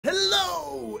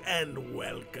Hello and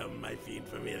welcome, my Fiend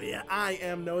Familia. I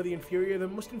am Noah the Infuriator, the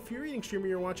most infuriating streamer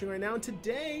you're watching right now, and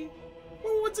today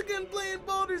we're once again playing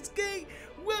Baldur's Gate.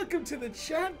 Welcome to the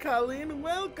chat, Colleen.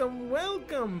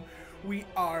 Welcome. We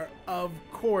are, of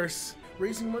course,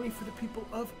 raising money for the people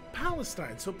of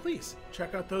Palestine. So please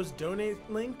check out those donate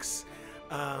links,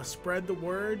 spread the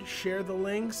word, share the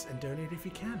links, and donate if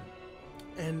you can.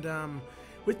 And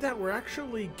with that, we're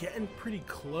actually getting pretty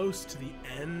close to the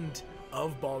end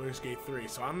of Baldur's Gate 3,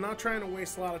 so I'm not trying to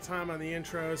waste a lot of time on the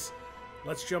intros.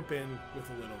 Let's jump in with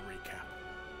a little recap.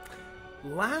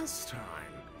 Last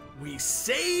time, we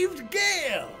saved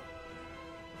Gale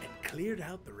and cleared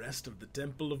out the rest of the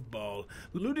Temple of Baal,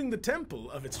 looting the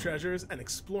temple of its treasures and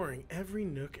exploring every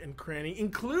nook and cranny,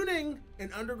 including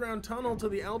an underground tunnel to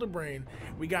the Elderbrain.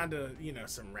 We got into,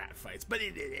 some rat fights, but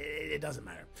it doesn't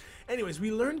matter. Anyways,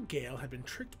 we learned Gale had been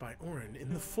tricked by Orin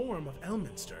in the form of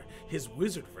Elminster, his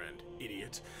wizard friend,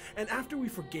 idiot. And after we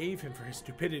forgave him for his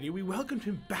stupidity, we welcomed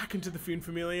him back into the Fiend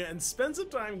Familia and spent some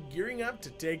time gearing up to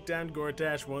take down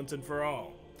Gortash once and for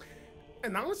all.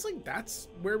 And honestly, that's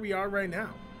where we are right now.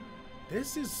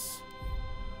 This is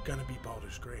gonna be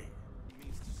Baldur's Gate.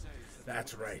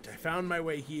 That's right, I found my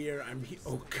way here.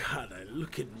 Oh god,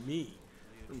 look at me.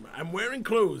 I'm wearing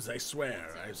clothes, I swear.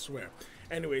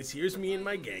 Anyways, here's me and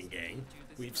my gang.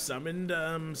 We've summoned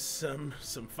some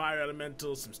fire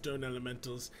elementals, some stone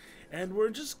elementals, and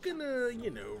we're just gonna,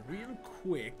 real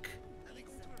quick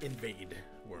invade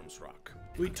Worm's Rock.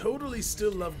 We totally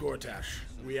still love Gortash.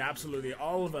 We absolutely,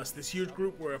 all of us, this huge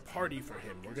group, we're a party for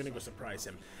him. We're gonna go surprise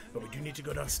him, but we do need to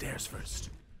go downstairs first.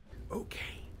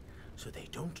 Okay, so they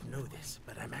don't know this,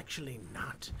 but I'm actually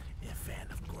not a fan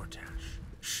of Gortash.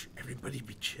 Shh, everybody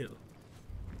be chill.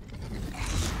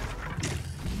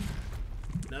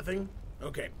 Nothing?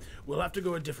 Okay, we'll have to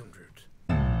go a different route.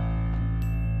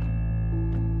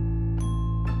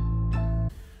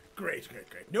 Great.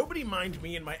 Nobody mind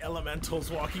me and my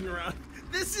elementals walking around.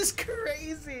 This is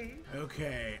crazy.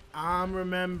 Okay, I'm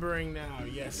remembering now.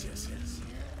 Yes.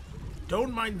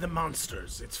 Don't mind the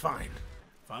monsters. It's fine.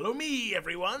 Follow me,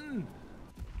 everyone.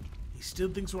 He still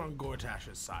thinks we're on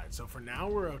Gortash's side, so for now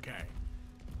we're okay.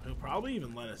 He'll probably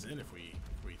even let us in if we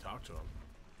talk to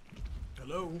him.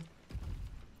 Hello?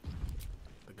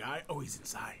 The guy? Oh, he's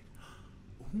inside.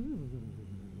 Ooh.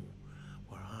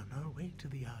 We're on our way to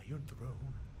the Iron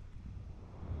Throne.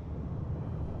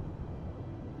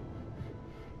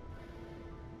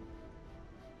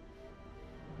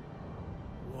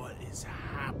 What is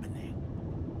happening?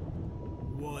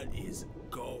 What is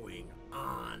going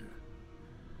on?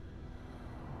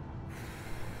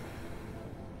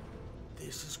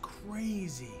 This is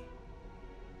crazy.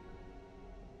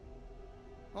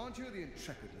 Aren't you the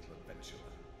intrepid little adventurer?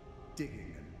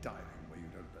 Digging and diving where you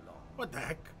don't belong. What the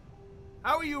heck?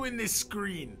 How are you in this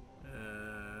screen?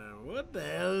 What the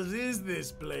hell is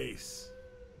this place?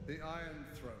 The Iron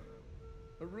Throne.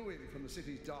 A ruin from the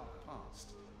city's dark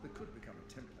past that could become a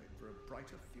template for a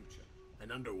brighter future.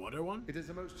 An underwater one? It is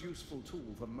the most useful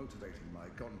tool for motivating my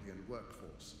Gondian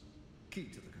workforce. Key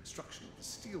to the construction of the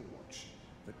Steel Watch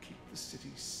that keep the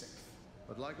city safe.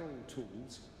 But like all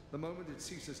tools, the moment it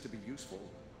ceases to be useful,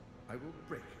 I will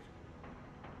break it.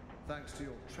 Thanks to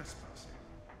your trespassing,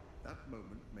 that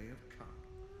moment may have come.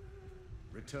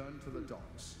 Return to the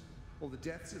docks, or the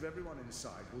deaths of everyone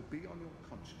inside will be on your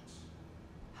conscience.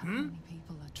 How many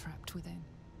people are trapped within?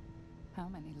 How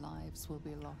many lives will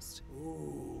be lost?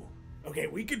 Ooh. Okay,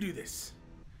 we can do this.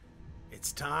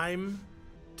 It's time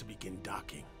to begin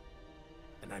docking.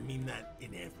 And I mean that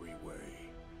in every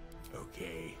way.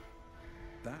 Okay.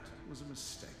 That was a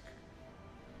mistake.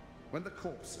 When the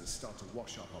corpses start to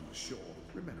wash up on the shore,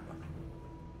 remember,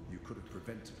 you could have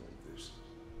prevented all this.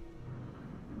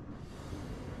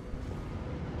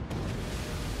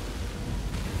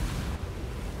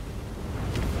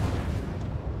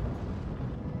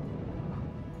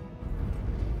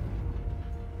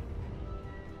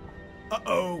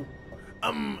 Uh-oh.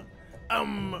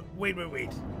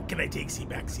 Wait. Can I take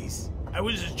backsies? I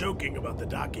was just joking about the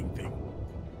docking thing.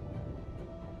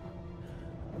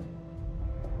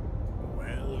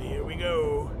 Well, here we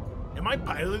go. Am I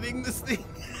piloting this thing?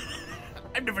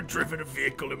 I've never driven a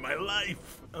vehicle in my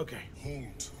life. Okay.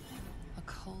 Halt. A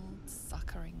cold,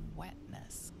 suckering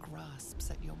wetness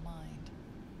grasps at your mind.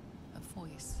 A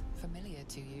voice, familiar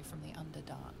to you from the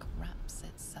Underdark, wraps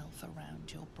itself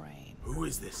around your brain. Who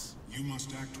is this? You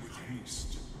must act with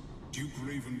haste. Duke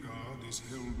Ravengard is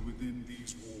held within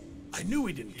these walls. I knew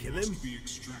we didn't kill him. He must be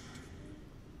extracted.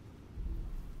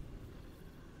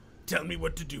 Tell me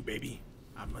what to do, baby.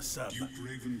 I'm a sub. Duke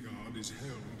Ravengard is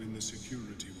held in the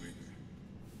security wing.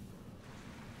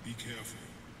 Be careful.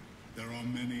 There are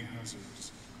many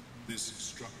hazards. This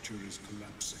structure is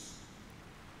collapsing.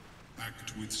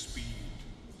 Act with speed.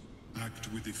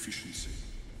 Act with efficiency.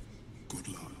 Good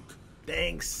luck.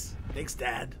 Thanks. Thanks,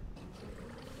 Dad.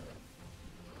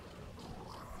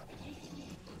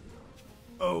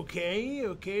 Okay,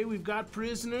 we've got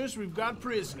prisoners. Got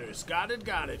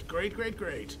it.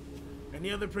 Great.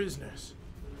 Any other prisoners?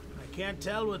 I can't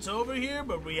tell what's over here,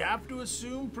 but we have to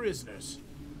assume prisoners.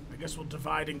 I guess we'll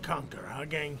divide and conquer, huh,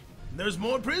 gang? There's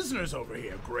more prisoners over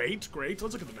here. Great. Let's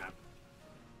look at the map.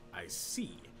 I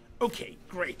see. Okay,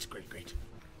 great.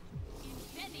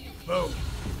 Boom.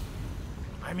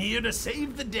 I'm here to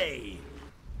save the day.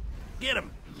 Get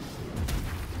him.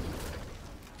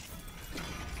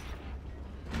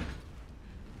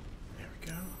 There we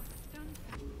go.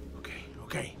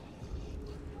 Okay.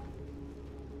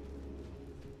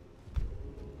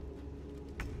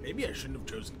 Maybe I shouldn't have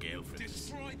chosen Gale for this.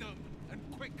 Destroy them, and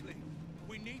quickly.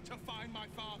 We need to find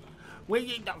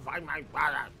my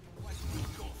father.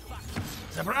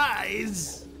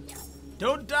 Surprise!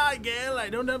 Don't die, Gale. I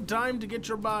don't have time to get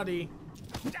your body.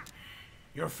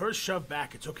 Your first shove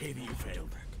back. It's okay that you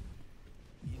failed.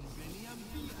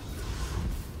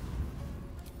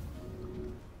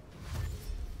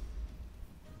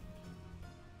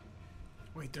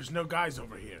 Wait, there's no guys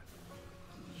over here.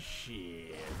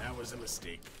 Shit, that was a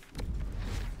mistake.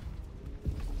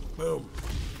 Boom.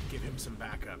 Give him some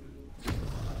backup.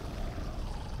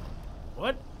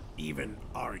 What even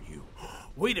are you?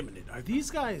 Wait a minute, are these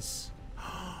guys?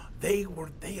 They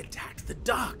attacked the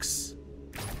docks.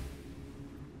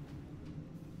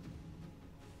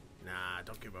 Nah,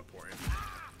 don't give up, Warren.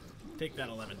 Take that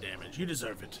 11 damage. You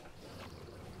deserve it.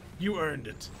 You earned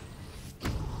it.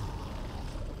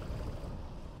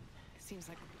 Seems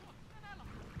like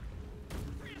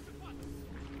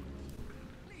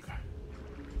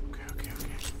Okay.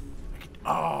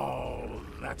 Oh,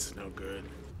 that's no good.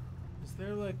 Is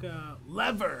there like a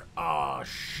lever? Oh,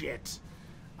 shit.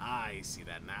 I see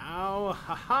that now.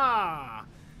 Haha.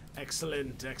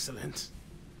 Excellent.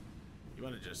 You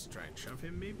want to just try and shove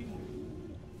him, maybe?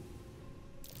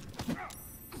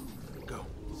 Go.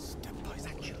 Step by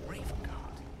that you Raven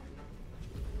Guard.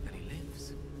 And he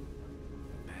lives.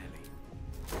 Barely.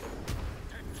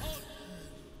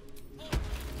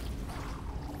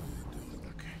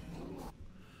 Okay.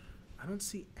 I don't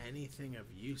see anything of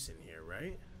use in here,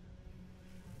 right?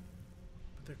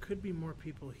 But there could be more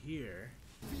people here.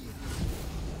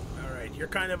 Alright, you're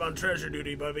kind of on treasure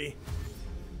duty, Bubby.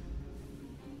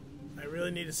 I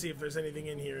really need to see if there's anything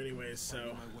in here anyways,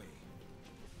 so...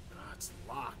 Oh, it's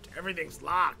locked. Everything's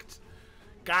locked.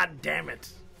 God damn it.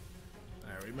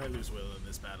 Alright, we might lose Will in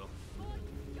this battle.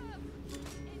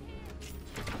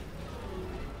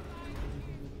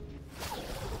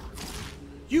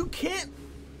 You can't...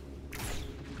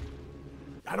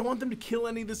 I don't want them to kill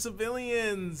any of the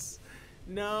civilians.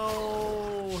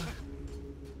 No.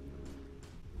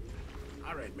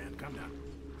 Alright, man, calm down.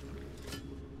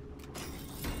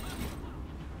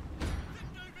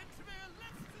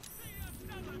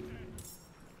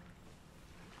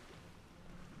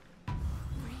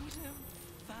 freedom,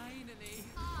 finally.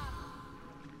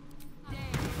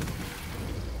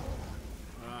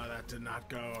 That did not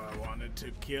go. I wanted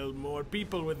to kill more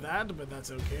people with that, but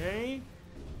that's okay.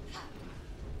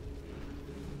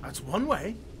 That's one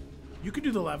way. You could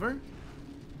do the lever.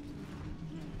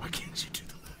 Why can't you do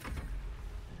the lever?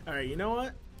 Alright, you know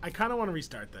what? I kind of want to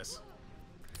restart this.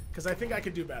 Because I think I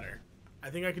could do better. I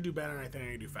think I could do better, and I think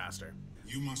I could do faster.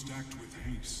 You must act with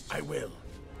haste. I will.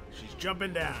 She's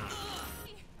jumping down.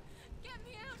 Get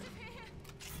me out of here!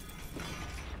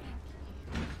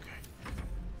 Okay.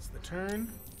 It's the turn.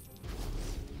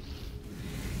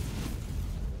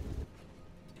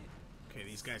 Okay,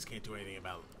 these guys can't do anything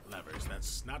about levers.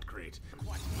 That's not great.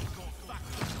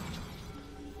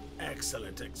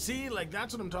 Excellent. See, like,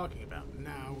 that's what I'm talking about.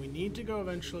 Now, we need to go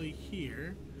eventually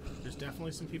here. There's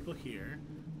definitely some people here.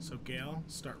 So, Gale,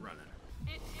 start running.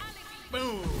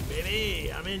 Boom,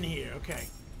 baby! I'm in here. Okay.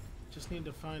 Just need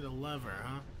to find a lever,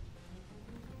 huh?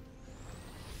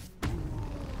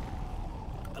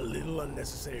 A little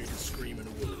unnecessary to scream in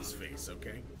a woman's face,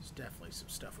 okay? There's definitely some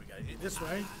stuff we gotta do this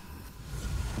way.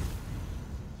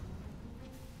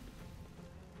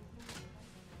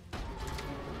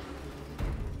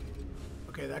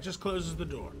 Okay, that just closes the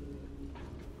door.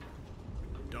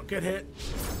 Don't get hit.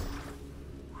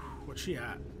 What's she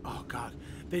at? Oh god,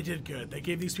 they did good. They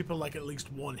gave these people like at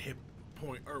least one hit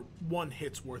point, or one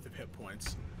hit's worth of hit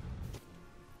points.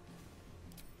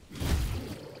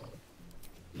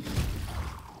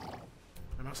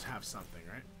 I must have something,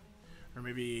 right? Or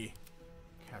maybe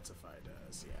Cazzofai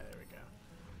does. Yeah, there we go.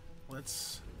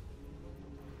 Let's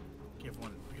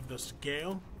Give those to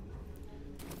Gale.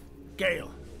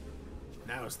 Gale,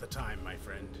 now's the time, my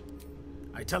friend.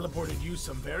 I teleported you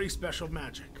some very special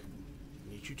magic. I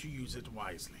need you to use it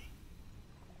wisely.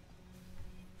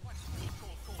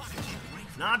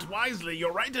 Not wisely.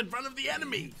 You're right in front of the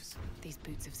enemy. These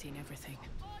boots have seen everything.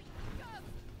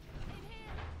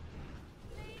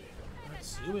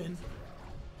 What's doing?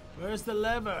 Where's the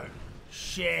lever?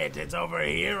 Shit, it's over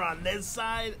here on this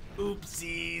side.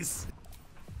 Oopsies.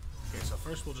 Okay, so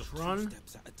first we'll just run.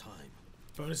 Steps at a time.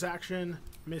 Bonus action,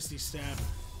 Misty Step.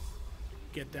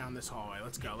 Get down this hallway.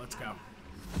 Let's go, let's go.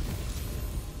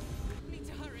 Need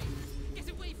to hurry. Get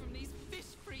away from these fish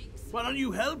freaks. Why don't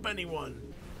you help anyone?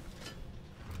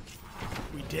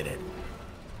 We did it.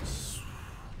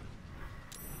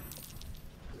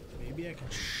 Maybe I can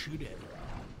shoot it.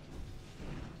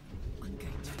 I'm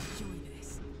going to enjoy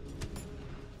this.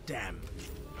 Damn.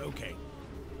 Okay.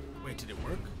 Wait, did it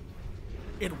work?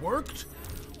 It worked?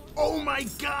 Oh my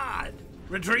god!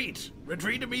 Retreat!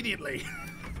 Retreat immediately!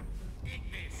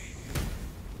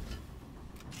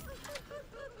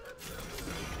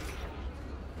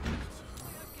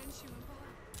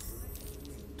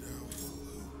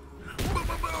 Boom,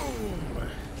 boom, boom!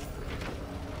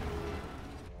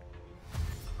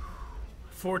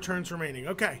 4 turns remaining.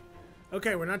 Okay.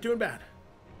 Okay, we're not doing bad.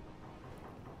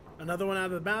 Another one out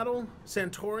of the battle.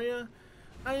 Santoria.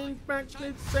 I ain't back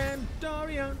with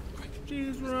Santoria.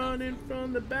 She's running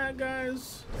from the bad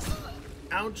guys.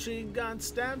 Out she got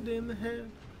stabbed in the head.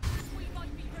 We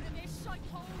might be rid of this shite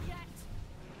hole yet.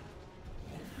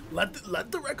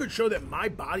 Let the record show that my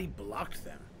body blocked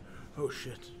them. Oh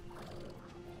shit.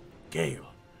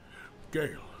 Gale.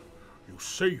 Gale, you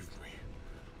saved me.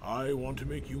 I want to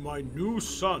make you my new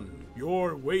son.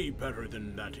 You're way better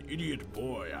than that idiot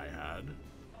boy I had.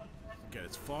 Get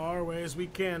as far away as we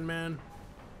can, man.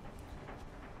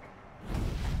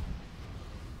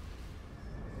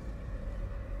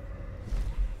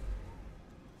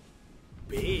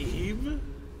 Babe?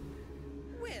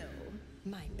 Will,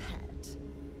 my pet,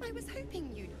 I was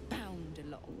hoping you'd bound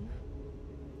along.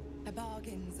 A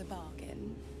bargain's a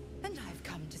bargain, and I've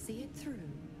come to see it through.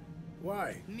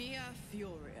 Why? Mia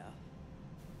Furia.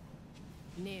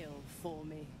 Kneel for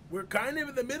me. We're kind of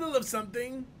in the middle of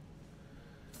something.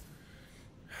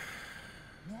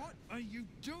 What are you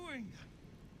doing?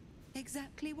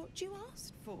 Exactly what you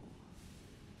asked for.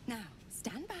 Now,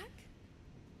 stand back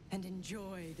and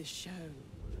enjoy the show.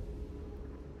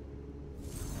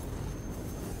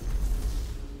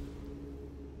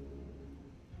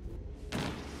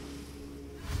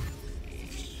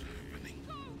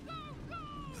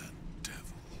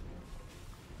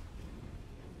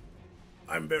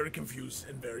 I'm very confused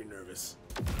and very nervous.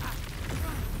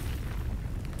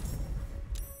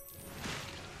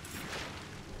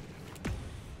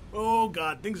 Oh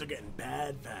god, things are getting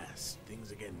bad fast.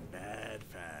 Things are getting bad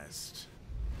fast.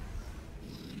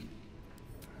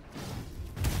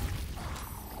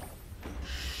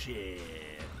 Shit.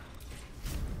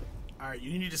 Alright,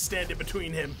 you need to stand in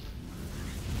between him.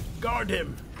 Guard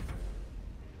him.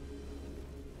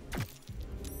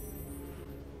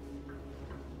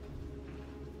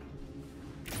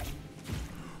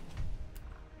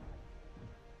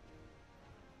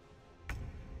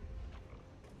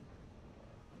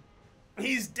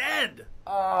 He's dead!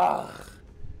 Ugh.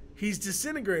 He's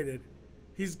disintegrated.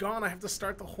 He's gone. I have to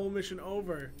start the whole mission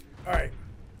over. Alright.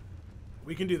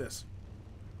 We can do this.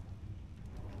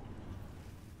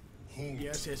 Halt.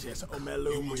 Yes, yes, yes. You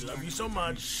Omelum, we must love you act so with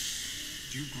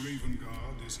much. Duke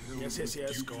Ravengard is held Yes, yes, with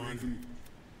yes, Duke go on. Raven.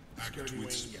 Act Security wing.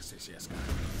 with Yes, yes, yes.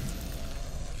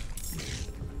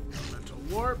 Mental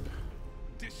warp.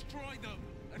 Destroy them,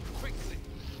 and quickly.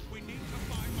 We need to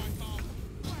find my father.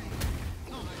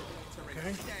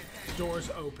 Okay. Doors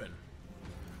open.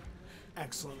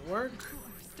 Excellent work.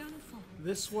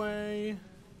 This way.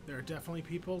 There are definitely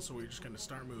people, so we're just going to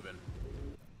start moving.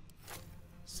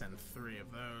 Send 3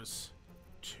 of those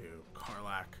to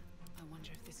Karlak. I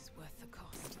wonder if this is worth the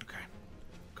cost. Okay.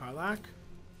 Karlak,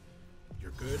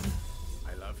 you're good.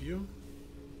 I love you.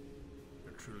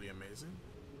 You're truly amazing.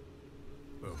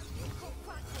 Boom.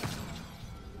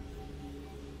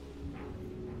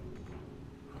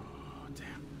 Oh,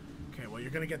 damn. Okay, well,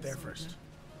 you're gonna get there first.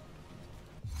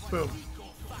 Boom.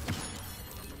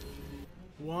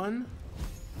 1.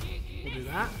 We'll do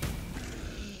that.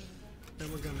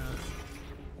 Then we're gonna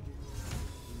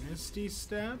Misty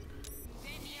Step.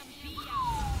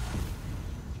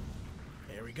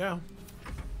 There we go.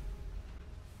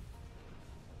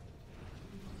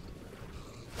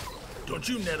 Don't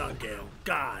you net on Gale.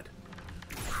 God.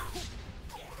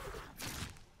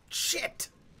 Shit.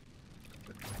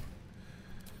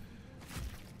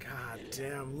 God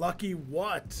Damn, lucky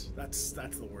what? That's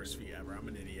the worst feat ever. I'm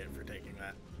an idiot for taking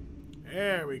that.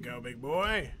 There we go, big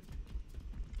boy.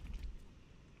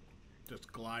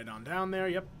 Just glide on down there.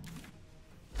 Yep.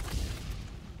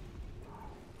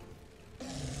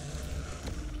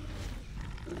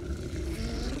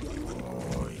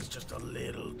 Oh, he's just a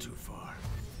little too far.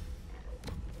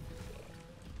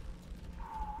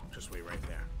 Just wait right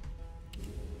there.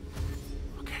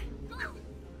 Okay.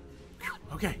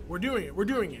 Okay, we're doing it. We're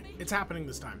doing it. It's happening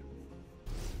this time.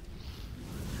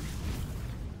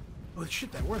 Oh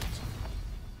shit, that worked.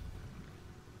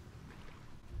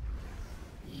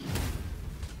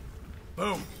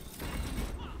 Boom.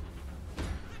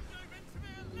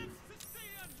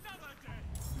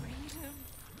 Freedom,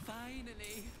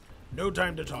 finally. No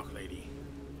time to talk, lady.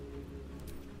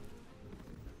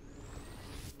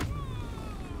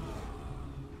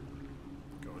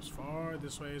 Go as far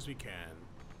this way as we can.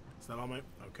 Is that all my...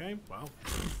 Okay, well.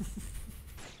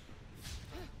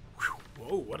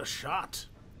 Whoa, what a shot.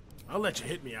 I'll let you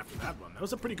hit me after that one. That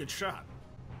was a pretty good shot.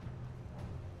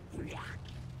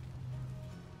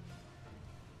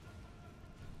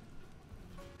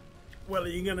 Well, are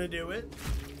you gonna do it?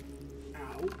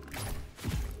 Ow.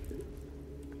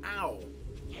 Ow.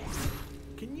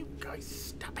 Can you guys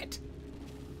stop it?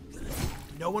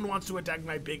 No one wants to attack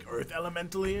my big earth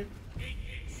elemental here?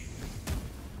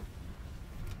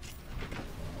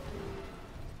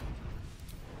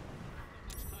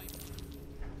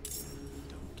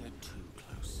 Don't get too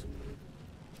close.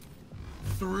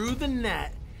 Through the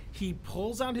net, he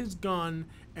pulls out his gun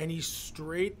and he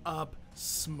straight up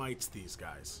smites these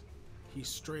guys. He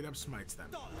straight up smites them.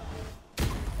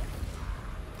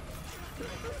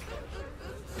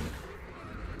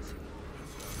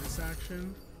 This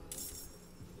action.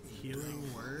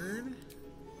 Healing word.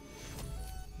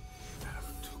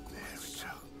 There we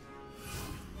go.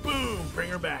 Boom! Bring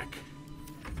her back.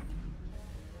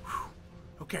 Whew.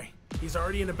 Okay, he's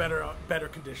already in a better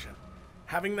condition.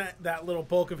 Having that little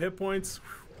bulk of hit points,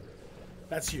 whew,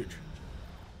 that's huge.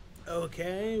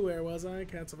 Okay, where was I?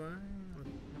 Cazzofai.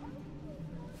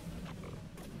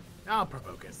 I'll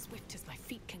provoke it. Swift as my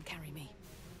feet can carry me.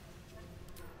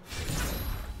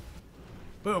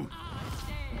 Boom.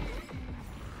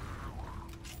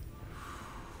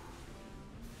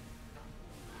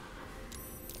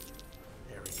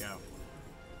 There we go.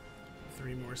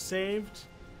 3 more saved.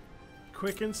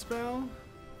 Quicken spell.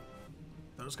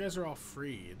 Those guys are all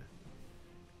freed.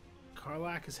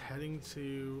 Karlak is heading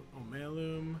to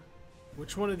Omelum.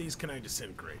 Which one of these can I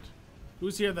disintegrate?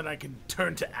 Who's here that I can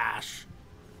turn to ash?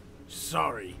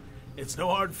 Sorry, it's no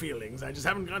hard feelings. I just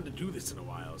haven't gotten to do this in a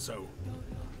while, so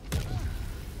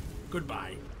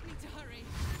goodbye. Need to hurry.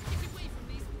 Get away from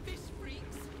these fish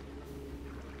freaks.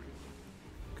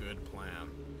 Good plan.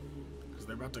 Because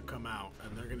they're about to come out,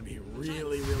 and they're going to be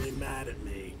really, really mad at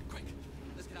me. Quick,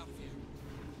 let's get out of here.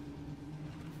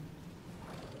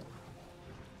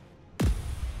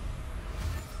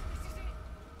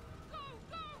 Go,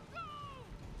 go, go!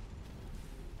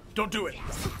 Don't do it!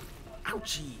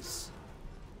 Ouchies!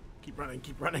 Keep running,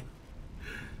 keep running.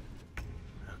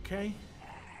 Okay.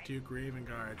 Duke Raven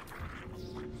Guard.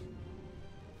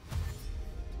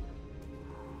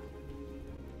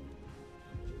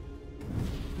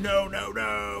 No, no,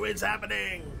 no! It's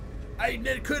happening! I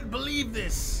couldn't believe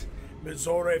this!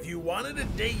 Mizora, if you wanted a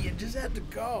date, you just had to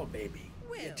call, baby. You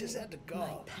Will, just had to my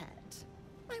call. pet,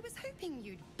 I was hoping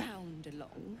you'd bound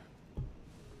along.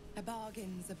 A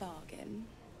bargain's a bargain,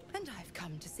 and I've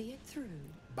come to see it through.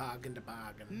 Bargain to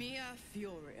bargain. Mia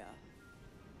Furia.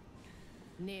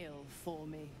 Kneel for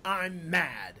me. I'm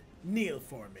mad. Kneel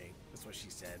for me. That's what she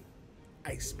said.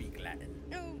 I speak Latin.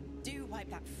 Oh, do wipe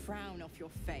that frown off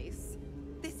your face.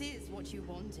 This is what you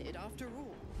wanted, after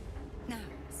all. Now,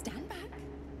 stand back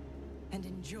and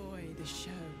enjoy the show.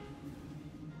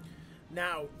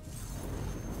 Now,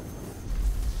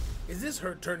 is this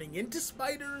her turning into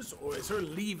spiders, or is her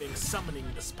leaving summoning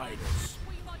the spiders?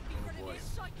 We might be rid boy. of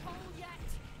this shite hole yet.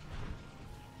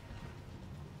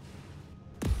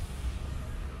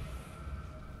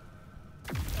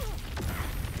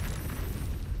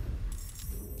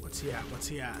 What's he at? What's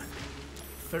he at?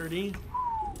 30?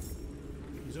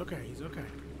 He's okay, he's okay.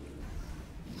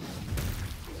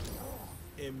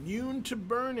 Immune to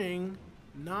burning.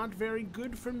 Not very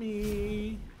good for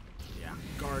me. Yeah,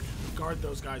 guard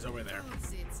those guys over there.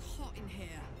 Gods, it's hot in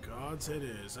here. Gods it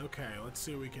is. Okay, let's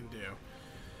see what we can do.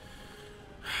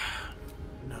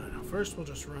 No, no, no. First we'll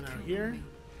just run out here.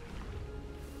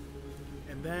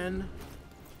 And then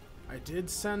I did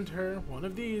send her one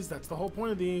of these. That's the whole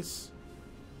point of these.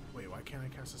 Wait, why can't I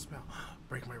cast a spell?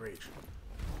 Break my rage.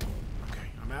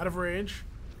 Okay, I'm out of rage.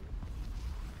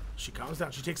 She calms down.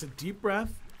 She takes a deep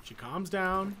breath. She calms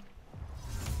down.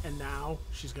 And now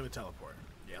she's gonna teleport.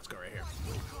 Yeah, let's go right here.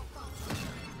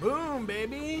 Boom,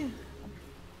 baby.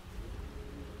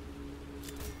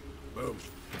 Boom.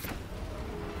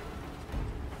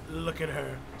 Look at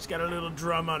her. She's got a little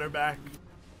drum on her back.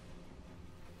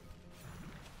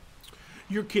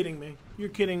 You're kidding me. You're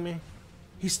kidding me.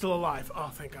 He's still alive.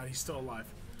 Oh, thank God, he's still alive.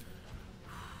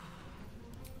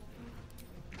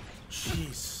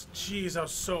 Jeez. Jeez, I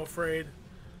was so afraid.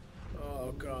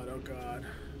 Oh, God. Oh, God.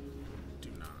 Do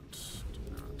not. Do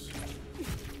not.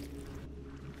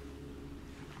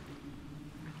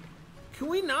 Can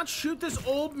we not shoot this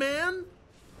old man?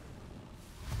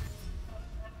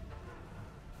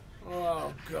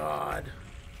 Oh, God.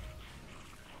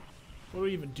 What are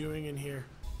we even doing in here?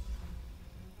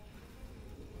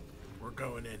 We're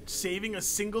going in. Saving a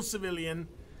single civilian.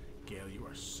 Gale, you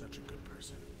are such a good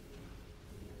person.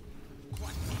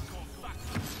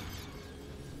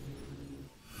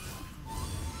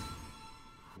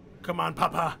 Come on,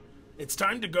 Papa. It's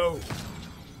time to go.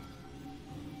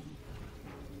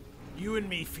 You and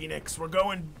me, Phoenix. We're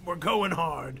going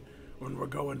hard. And we're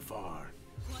going far.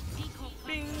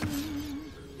 Bing.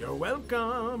 You're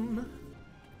welcome.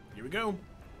 Here we go.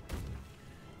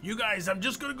 You guys, I'm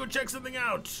just gonna go check something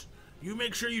out. You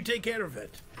make sure you take care of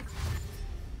it.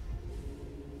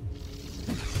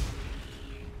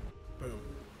 Boom.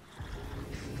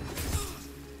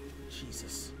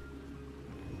 Jesus.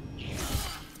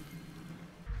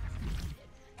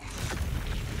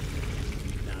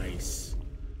 Nice.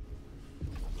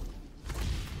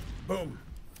 Boom.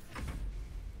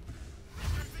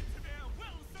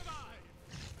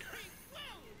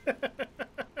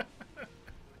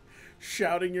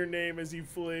 Shouting your name as you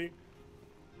flee.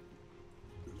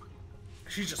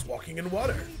 She's just walking in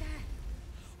water.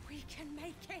 We can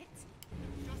make it.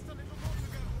 Just a little more to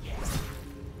go. Yes.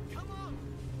 Come on.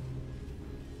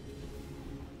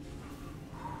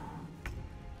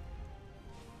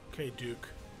 Okay, Duke.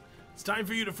 It's time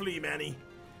for you to flee, Manny.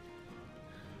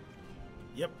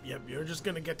 Yep, you're just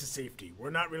gonna get to safety.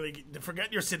 We're not really...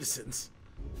 Forget your citizens.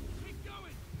 Keep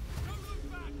going. Don't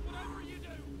look back, whatever you do.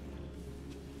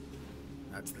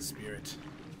 That's the spirit.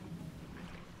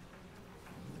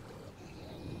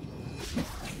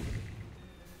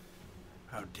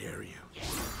 How dare you?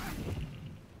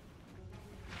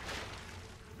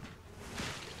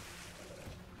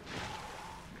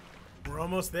 We're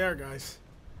almost there, guys.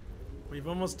 We've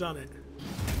almost done it.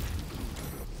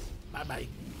 Bye-bye. Alright,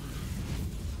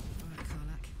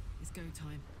 Karlak. It's go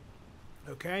time.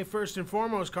 Okay, first and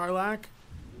foremost, Karlak,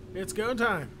 it's go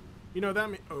time. You know that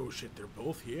means... Oh, shit, they're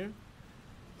both here?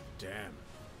 Damn.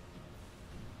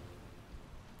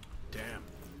 Damn.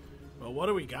 Well, what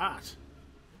do we got?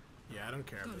 Yeah, I don't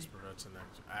care if this promotes an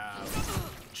next.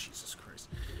 Jesus Christ.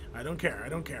 I don't care. I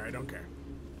don't care. I don't care.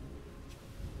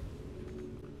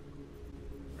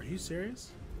 Are you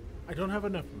serious? I don't have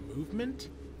enough movement?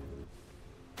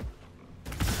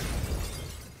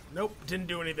 Nope, didn't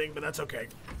do anything, but that's okay.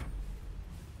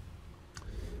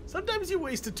 Sometimes you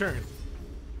waste a turn.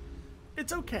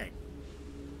 It's okay.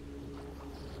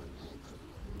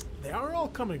 They are all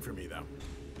coming for me, though.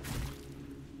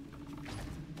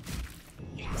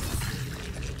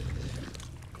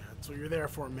 That's what you're there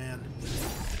for, man.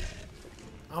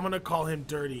 I'm gonna call him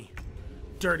Dirty.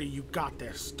 Dirty, you got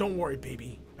this. Don't worry,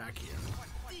 baby. Back here.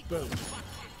 Boom.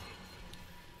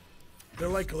 They're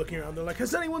like looking around. They're like,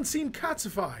 has anyone seen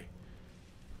Cazzofai?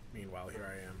 Meanwhile, here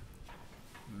I am.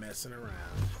 Messing around.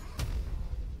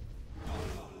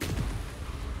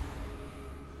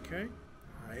 Okay.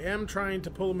 I am trying to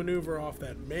pull a maneuver off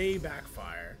that may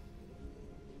backfire.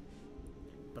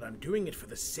 But I'm doing it for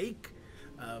the sake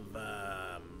of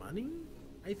money,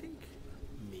 I think.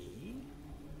 Me.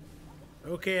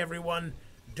 Okay, everyone.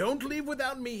 Don't leave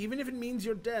without me, even if it means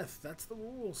your death. That's the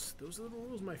rules. Those are the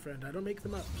rules, my friend. I don't make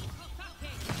them up.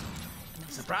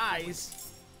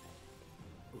 Surprise!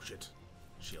 Oh, shit.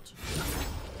 Shield.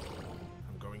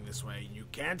 I'm going this way. You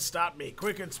can't stop me.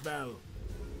 Quicken spell.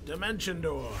 Dimension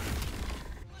door.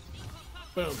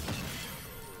 Boom.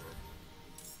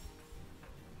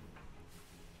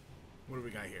 What do we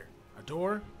got here? A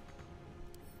door?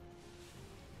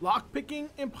 Lockpicking?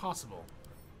 Impossible.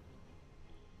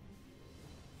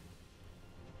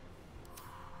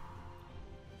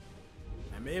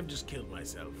 I may have just killed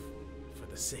myself for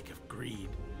the sake of greed.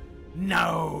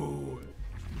 No!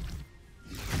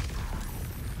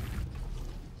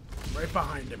 Right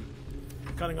behind him.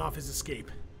 Cutting off his escape.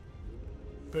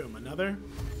 Boom, another.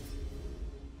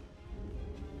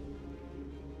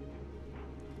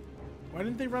 Why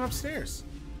didn't they run upstairs?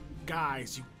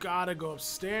 Guys, you gotta go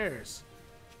upstairs.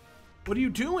 What are you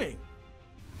doing?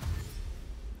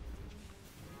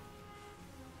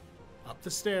 Up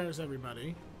the stairs,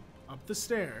 everybody. Up the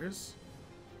stairs.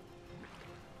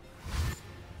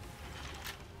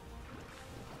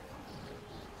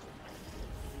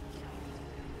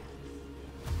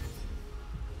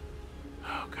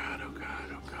 Oh god, oh god,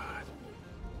 oh god.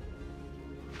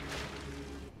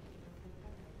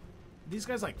 These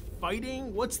guys like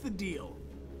fighting? What's the deal?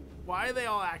 Why are they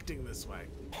all acting this way?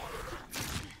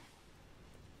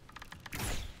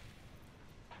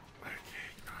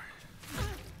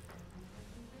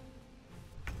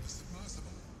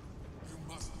 Submersible, you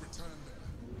must return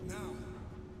there. Now,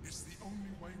 it's the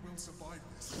only way we'll survive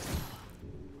this.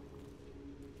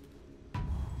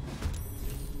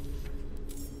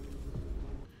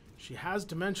 She has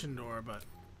Dimension Door, but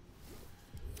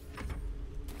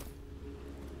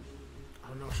I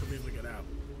don't know if she'll be able to get out.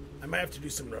 I might have to do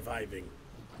some reviving.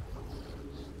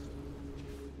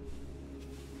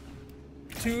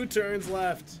 2 turns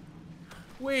left.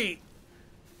 Wait.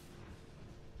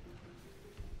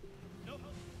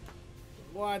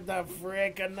 What the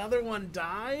frick? Another one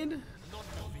died?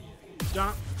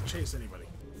 Don't chase anybody.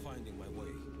 Finding my way.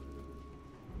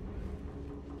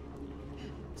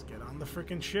 Let's get on the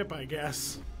frickin' ship, I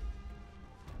guess.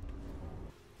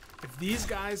 If these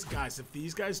guys, if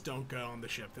these guys don't go on the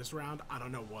ship this round, I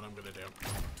don't know what I'm gonna do.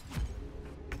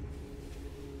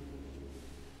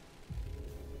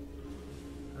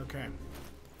 Okay.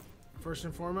 First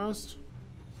and foremost.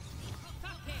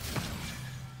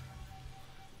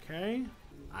 Okay.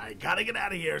 I gotta get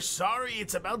out of here. Sorry,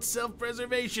 it's about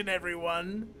self-preservation,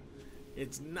 everyone.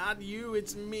 It's not you,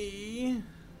 it's me.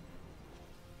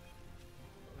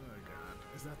 Oh god.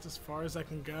 Is that as far as I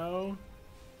can go?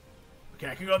 Okay,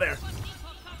 I can go there.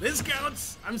 This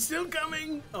counts. I'm still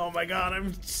coming. Oh my god,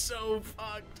 I'm so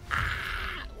fucked.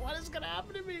 Ah, what is gonna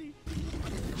happen to me?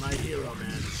 You're my hero,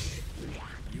 man.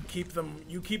 You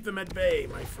keep them at bay,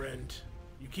 my friend.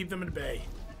 You keep them at bay.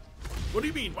 What do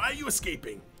you mean? Why are you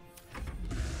escaping?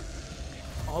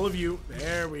 All of you.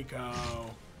 There we go.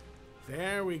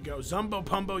 There we go. Zumbo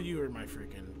Pumbo, you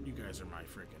guys are my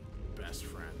freaking best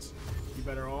friends. You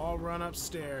better all run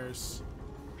upstairs.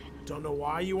 Don't know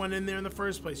why you went in there in the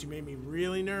first place. You made me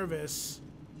really nervous.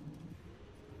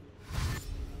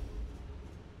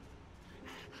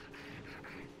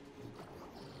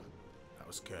 That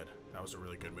was good. That was a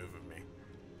really good move of me.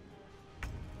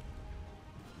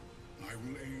 I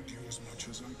will aid you as much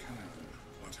as I can,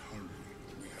 but hurry.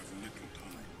 We have little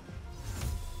time.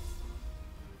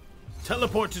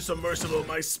 Teleport to submersible,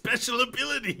 my special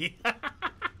ability.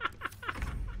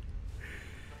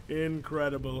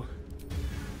 Incredible.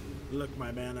 Look,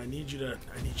 my man, I need you to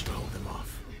hold them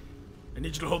off. I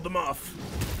need you to hold them off.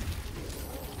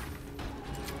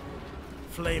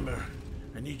 Flamer,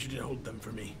 I need you to hold them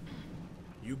for me.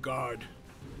 You guard.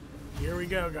 Here we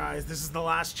go, guys. This is the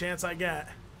last chance I get.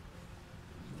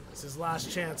 This is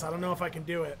last chance. I don't know if I can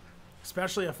do it.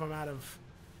 Especially if I'm out of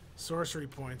sorcery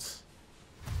points.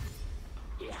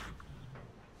 Yeah.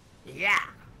 Yeah.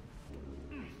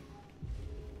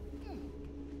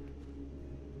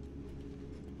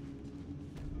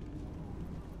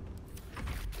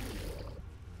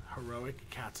 Heroic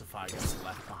Cazzofai gets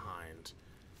left behind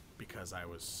because I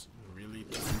was really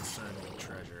too concerned with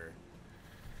treasure.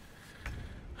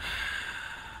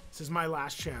 This is my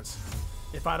last chance.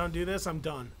 If I don't do this, I'm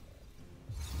done.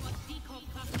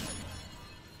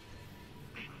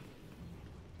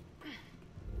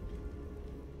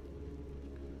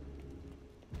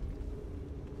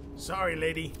 Sorry,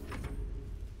 lady.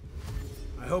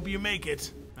 I hope you make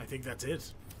it. I think that's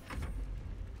it.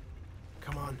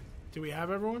 Come on. Do we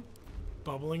have everyone?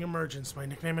 Bubbling Emergence, my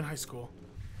nickname in high school.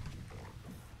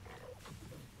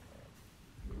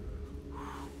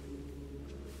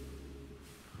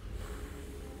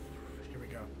 Here we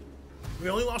go. We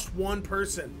only lost one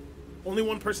person. Only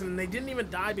one person, and they didn't even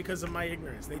die because of my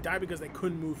ignorance. They died because they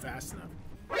couldn't move fast enough.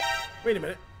 Wait a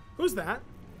minute. Who's that?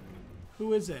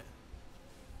 Who is it?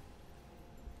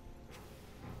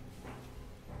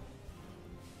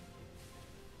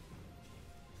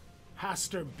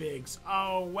 Pastor Biggs.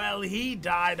 Oh, well, he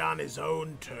died on his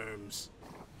own terms.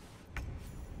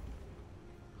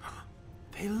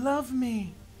 They love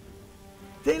me.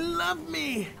 They love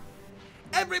me.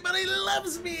 Everybody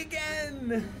loves me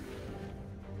again.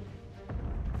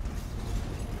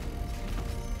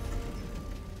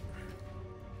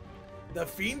 The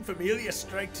Fiend Familia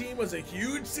strike team was a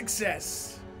huge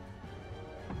success.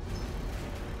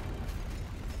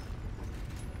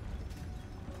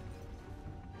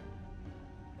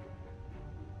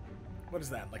 What is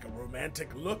that? Like a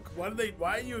romantic look? Why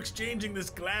are you exchanging this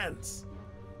glance?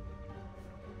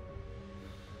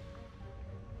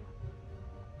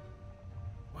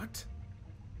 What?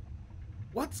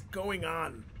 What's going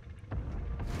on?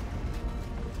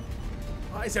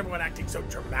 Why is everyone acting so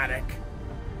dramatic?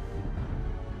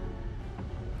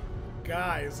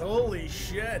 Guys, holy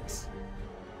shit.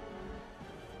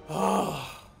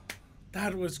 Oh,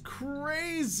 that was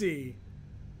crazy.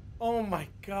 Oh my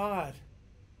god.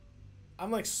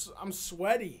 I'm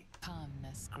sweaty.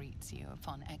 Calmness greets you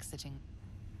upon exiting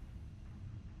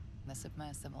the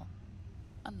submersible.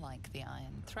 Unlike the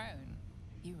Iron Throne,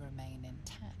 you remain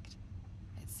intact.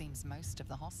 It seems most of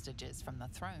the hostages from the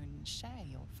throne share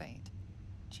your fate.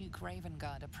 Duke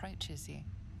Ravengard approaches you,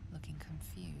 looking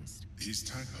confused. He's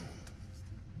tadpoled,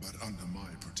 but under my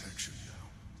protection now,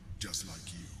 just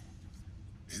like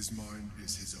you. His mind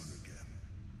is his own again.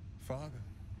 Father.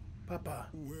 Papa.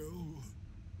 Will.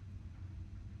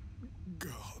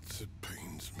 Gods, it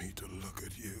pains me to look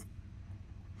at you.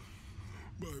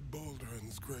 By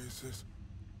Baldrin's graces,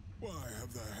 why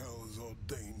have the hells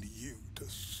ordained you to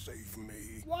save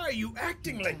me? Why are you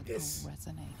acting like this?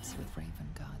 Resonates with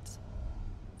Ravengard's.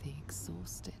 The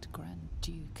exhausted Grand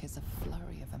Duke is a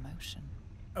flurry of emotion.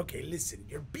 Okay, listen,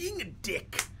 you're being a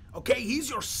dick. Okay, he's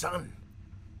your son.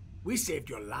 We saved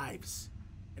your lives.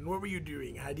 And what were you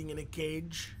doing, hiding in a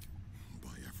cage? By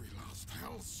every last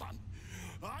hell, son.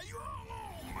 Oh,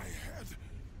 my head.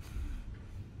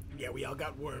 Yeah, we all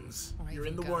got worms. You're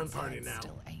in the worm Ravengard's party head now.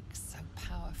 still aches so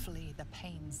powerfully the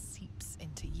pain seeps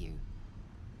into you.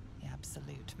 The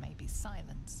Absolute may be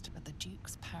silenced, but the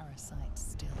Duke's parasite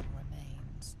still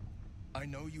remains. I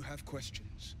know you have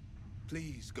questions.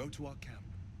 Please, go to our camp.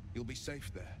 You'll be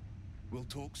safe there. We'll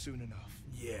talk soon enough.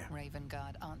 Yeah.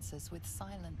 Ravengard answers with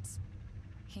silence.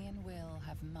 He and Will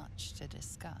have much to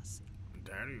discuss.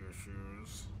 Daddy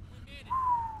issues.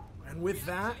 And with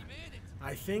that,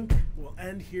 I think we'll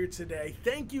end here today.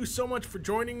 Thank you so much for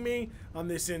joining me on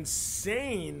this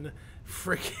insane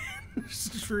freaking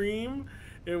stream.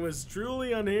 It was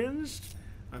truly unhinged.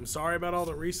 I'm sorry about all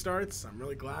the restarts. I'm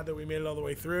really glad that we made it all the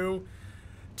way through.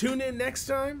 Tune in next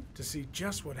time to see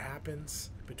just what happens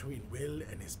between Will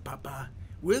and his papa.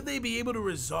 Will they be able to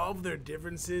resolve their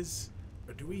differences?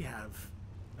 Or do we have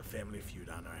a family feud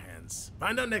on our hands?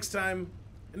 Find out next time.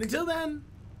 And until then,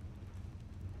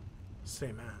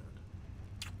 stay mad.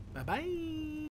 Bye-bye.